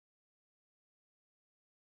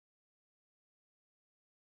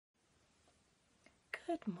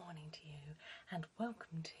Good morning to you and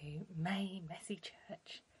welcome to May Messy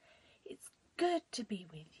Church. It's good to be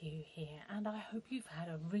with you here and I hope you've had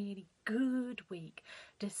a really good week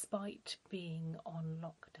despite being on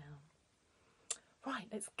lockdown. Right,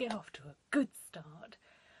 let's get off to a good start.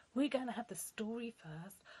 We're going to have the story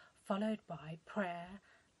first, followed by prayer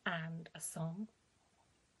and a song.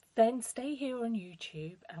 Then stay here on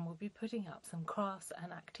YouTube and we'll be putting up some crafts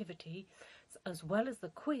and activities as well as the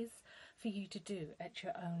quiz for you to do at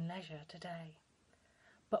your own leisure today.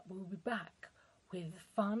 But we'll be back with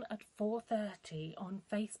fun at 4:30 on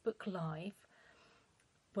Facebook Live,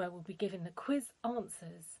 where we'll be giving the quiz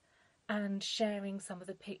answers and sharing some of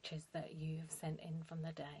the pictures that you've sent in from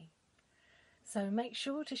the day. So make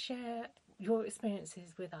sure to share your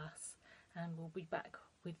experiences with us and we'll be back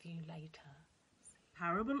with you later.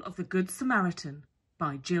 Parable of the Good Samaritan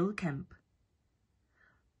by Jill Kemp.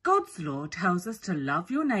 God's law tells us to love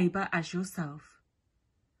your neighbour as yourself.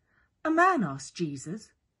 A man asked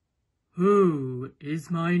Jesus, "Who is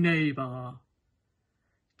my neighbour?"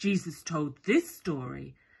 Jesus told this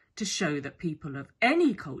story to show that people of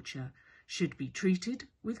any culture should be treated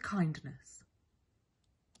with kindness.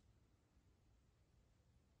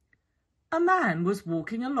 A man was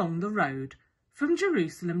walking along the road from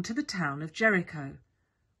Jerusalem to the town of Jericho,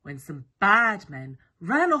 when some bad men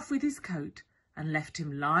ran off with his coat and left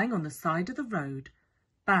him lying on the side of the road,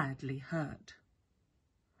 badly hurt.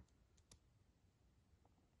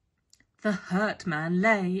 The hurt man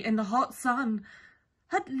lay in the hot sun.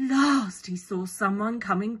 At last he saw someone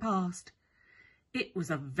coming past. It was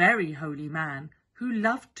a very holy man who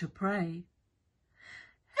loved to pray.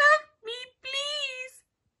 "Help me, please,"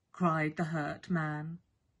 cried the hurt man.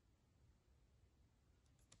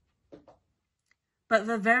 But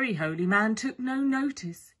the very holy man took no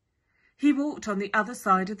notice. He walked on the other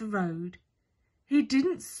side of the road. He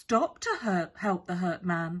didn't stop to help the hurt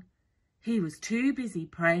man. He was too busy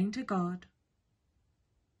praying to God.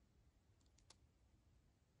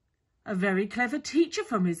 A very clever teacher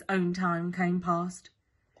from his own time came past.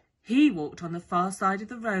 He walked on the far side of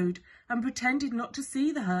the road and pretended not to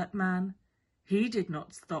see the hurt man. He did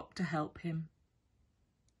not stop to help him.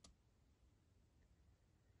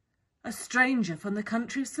 A stranger from the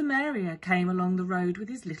country of Samaria came along the road with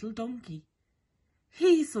his little donkey.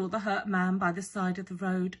 He saw the hurt man by the side of the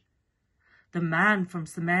road. The man from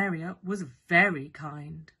Samaria was very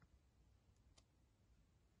kind.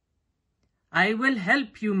 "I will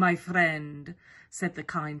help you, my friend," said the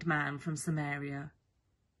kind man from Samaria.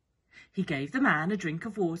 He gave the man a drink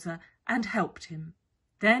of water and helped him.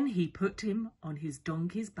 Then he put him on his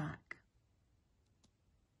donkey's back.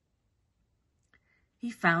 He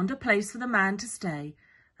found a place for the man to stay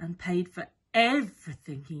and paid for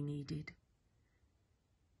everything he needed.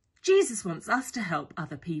 Jesus wants us to help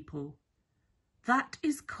other people. That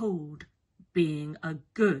is called being a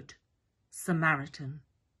good Samaritan.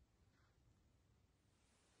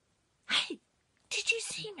 Hey, did you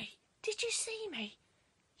see me? Did you see me?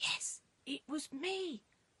 Yes, it was me,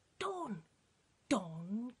 Don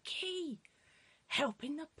Key,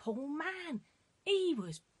 helping the poor man. He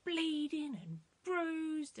was bleeding and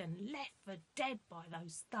bruised and left for dead by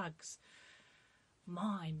those thugs.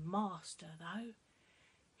 My master, though,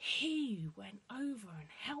 he went over and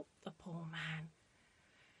helped the poor man.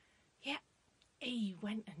 Yep, he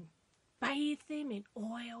went and bathed him in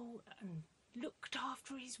oil and looked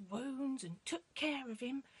after his wounds and took care of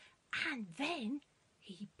him, and then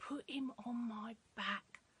he put him on my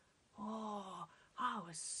back. Oh, I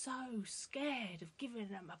was so scared of giving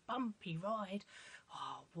him a bumpy ride.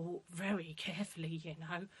 I walked very carefully, you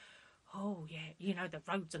know. Oh, yeah, you know, the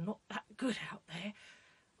roads are not that good out there.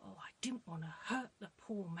 Oh, I didn't want to hurt the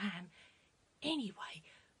poor man. Anyway,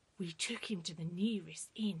 we took him to the nearest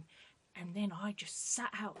inn, and then I just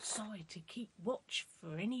sat outside to keep watch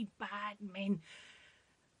for any bad men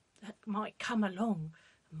that might come along.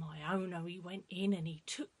 My owner, he went in and he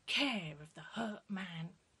took care of the hurt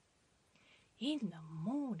man. In the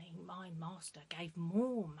morning, my master gave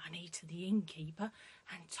more money to the innkeeper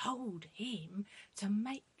and told him to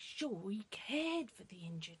make sure he cared for the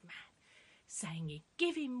injured man, saying he'd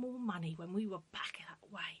give him more money when we were back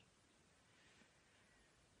that way.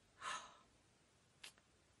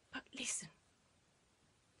 But listen.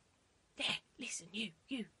 There, listen,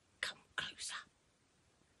 you, come closer.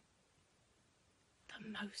 The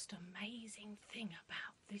most amazing thing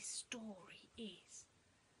about this story is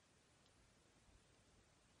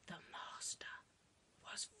the master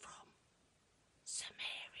was from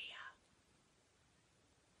Samaria.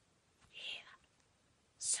 Hear that?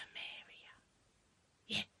 Samaria.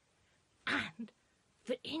 Yeah. And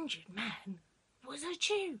the injured man was a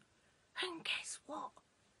Jew. And guess what?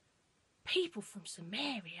 people from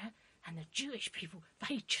Samaria and the Jewish people,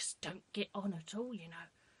 they just don't get on at all, you know.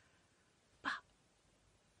 But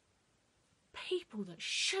people that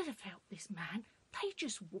should have helped this man, they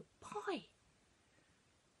just walked by.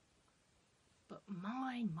 But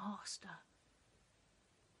my master,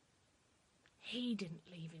 he didn't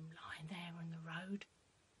leave him lying there on the road.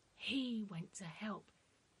 He went to help,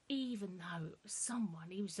 even though it was someone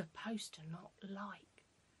he was supposed to not like.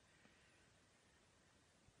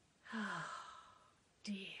 Oh,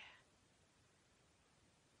 dear.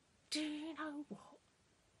 Do you know what?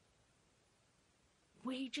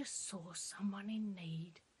 We just saw someone in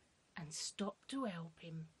need and stopped to help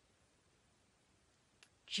him.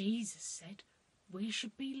 Jesus said we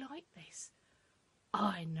should be like this.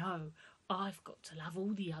 I know I've got to love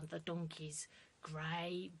all the other donkeys.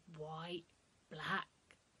 Grey, white, black,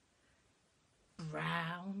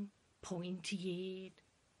 brown, pointy-eared,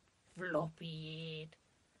 floppy-eared.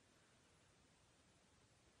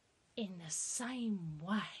 In the same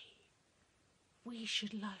way, we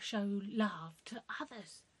should show love to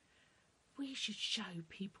others. We should show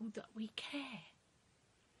people that we care.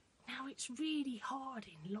 Now, it's really hard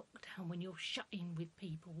in lockdown when you're shut in with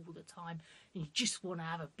people all the time and you just want to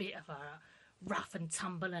have a bit of a rough and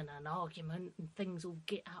tumble and an argument and things all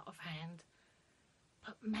get out of hand.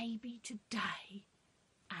 But maybe today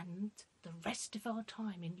and the rest of our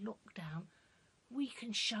time in lockdown, we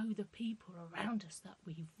can show the people around us that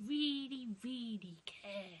we really, really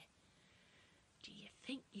care. Do you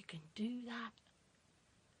think you can do that?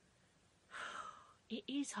 It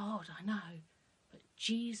is hard, I know, but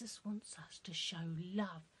Jesus wants us to show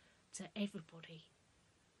love to everybody.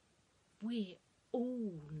 We're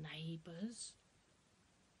all neighbours,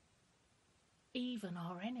 even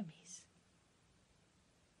our enemies.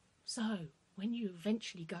 So, when you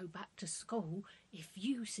eventually go back to school, if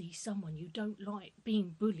you see someone you don't like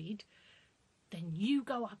being bullied, then you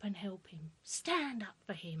go up and help him. Stand up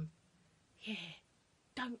for him. Yeah,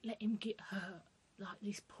 don't let him get hurt like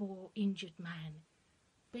this poor injured man.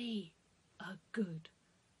 Be a good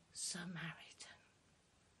Samaritan.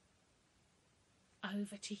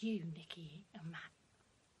 Over to you, Nikki and Matt.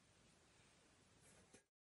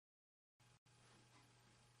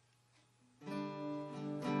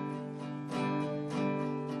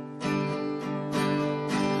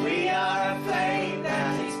 We are a flame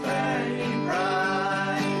that is burning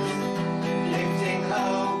bright, lifting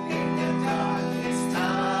hope in the darkest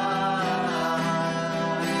time.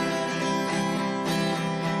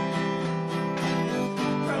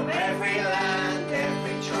 From every land,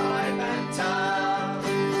 every tribe and tongue,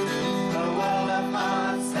 a world of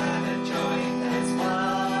hearts that are joined as one.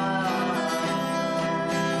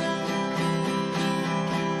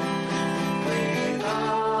 With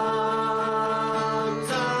arms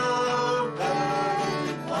open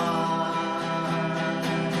wide,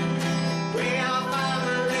 we are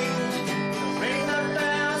family. Ring the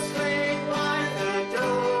bells, ring wide the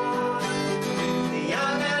doors. The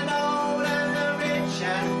young and old and the rich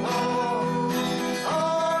and poor,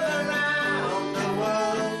 all around the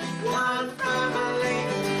world, one family.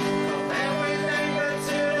 From every neighbor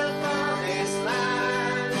to the farthest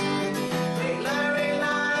land, we glory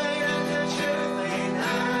light and the truth in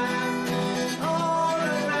hand. All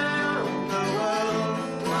around the world,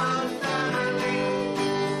 one family.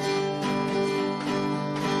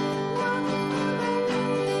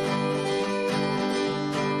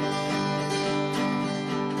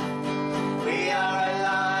 We are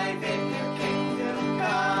alive in your kingdom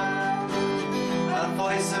come, a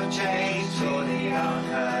voice of change for the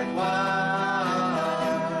unheard ones.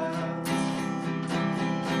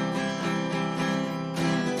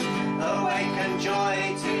 Awaken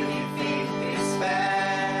joy to defeat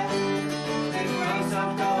despair. The grace of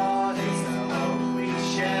God is the hope we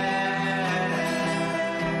share.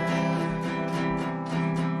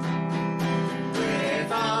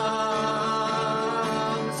 With arms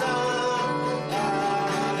open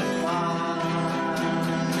wide,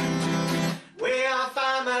 we are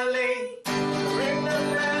family. Ring the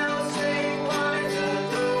bells, ring wide the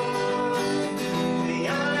doors. The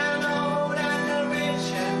young and old and the rich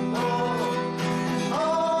and poor,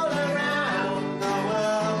 all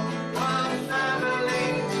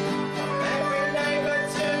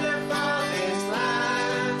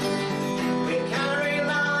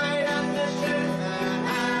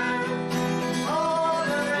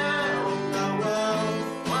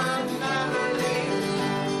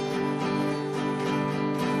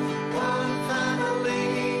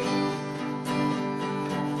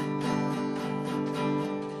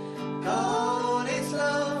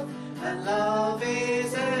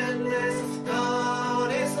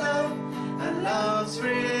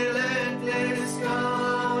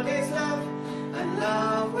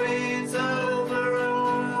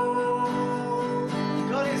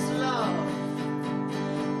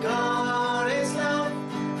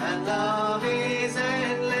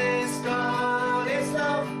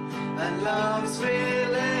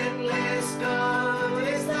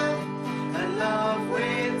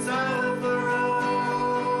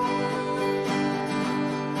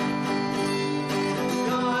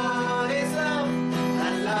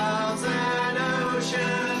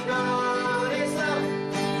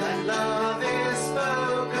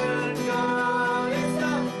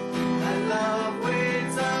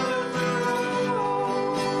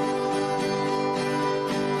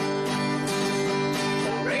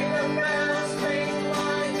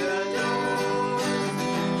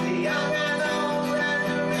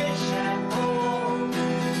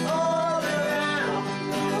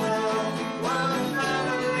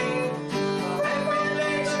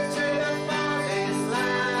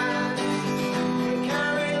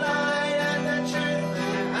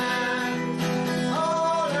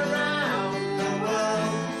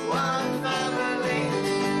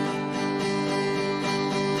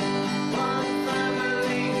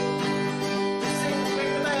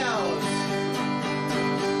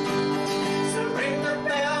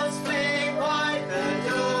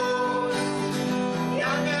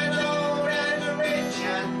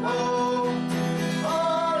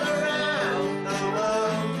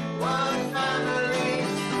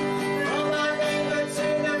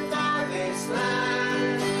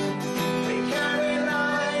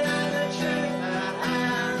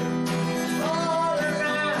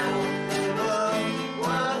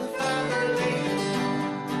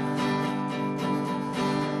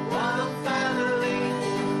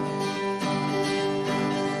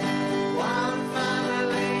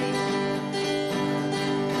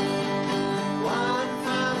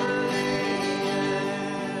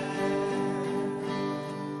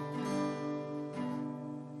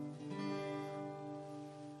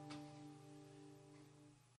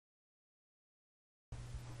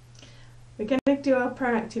We're going to do our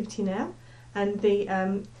prayer activity now, and the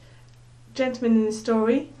gentleman in the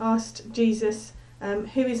story asked Jesus,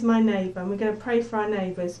 who is my neighbour? And we're going to pray for our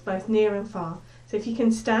neighbours, both near and far. So if you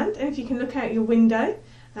can stand, and if you can look out your window,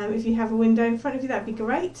 if you have a window in front of you, that'd be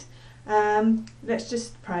great. Let's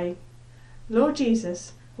just pray. Lord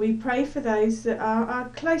Jesus, we pray for those that are our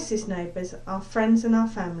closest neighbours, our friends and our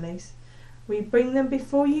families. We bring them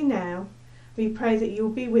before you now. We pray that you'll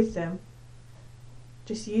be with them.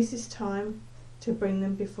 Just use this time to bring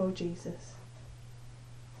them before Jesus.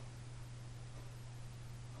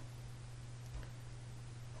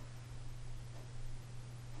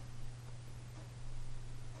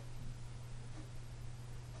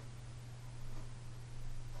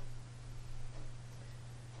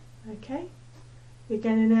 Okay, we're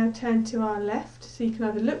going to now turn to our left, so you can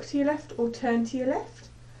either look to your left or turn to your left.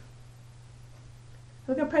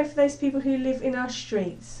 We're going to pray for those people who live in our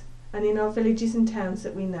streets and in our villages and towns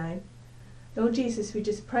that we know. Lord Jesus, we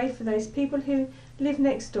just pray for those people who live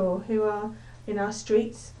next door, who are in our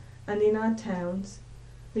streets and in our towns.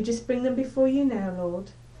 We just bring them before you now,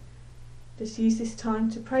 Lord. Just use this time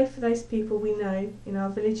to pray for those people we know in our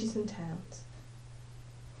villages and towns.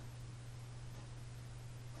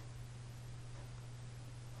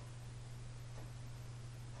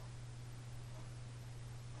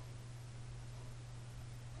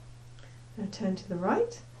 Now turn to the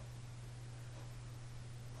right.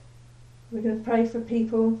 We're going to pray for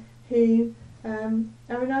people who are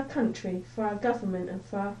in our country, for our government and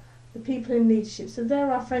for the people in leadership. So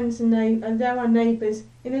they're our friends and they're our neighbours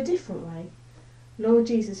in a different way. Lord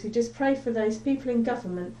Jesus, we just pray for those people in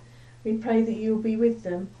government. We pray that you'll be with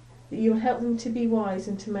them, that you'll help them to be wise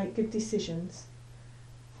and to make good decisions.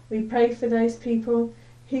 We pray for those people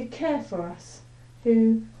who care for us,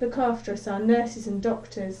 who look after us, our nurses and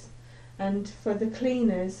doctors, and for the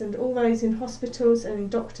cleaners and all those in hospitals and in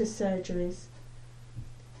doctors' surgeries.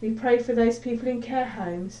 We pray for those people in care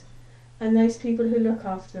homes and those people who look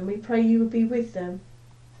after them. We pray you will be with them.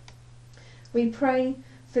 We pray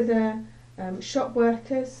for the shop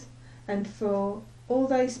workers and for all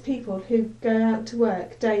those people who go out to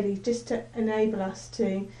work daily just to enable us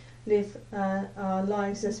to live our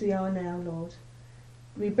lives as we are now, Lord.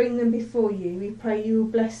 We bring them before you. We pray you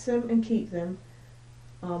will bless them and keep them.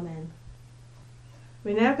 Amen.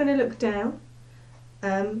 We're now going to look down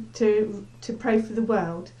to pray for the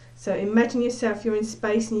world. So imagine yourself, you're in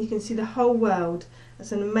space and you can see the whole world.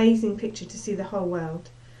 That's an amazing picture to see the whole world.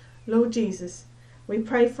 Lord Jesus, we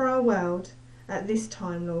pray for our world at this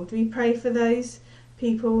time, Lord. We pray for those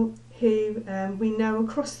people who we know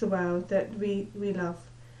across the world that we love.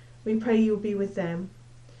 We pray you'll be with them.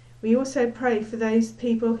 We also pray for those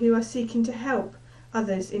people who are seeking to help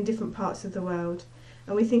others in different parts of the world.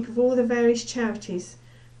 And we think of all the various charities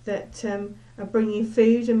that are bringing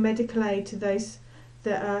food and medical aid to those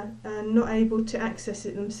that are not able to access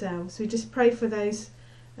it themselves. We just pray for those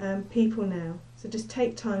people now. So just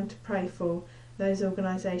take time to pray for those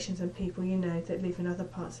organisations and people you know that live in other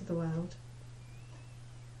parts of the world.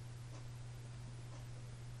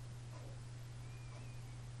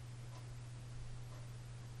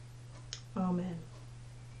 Amen.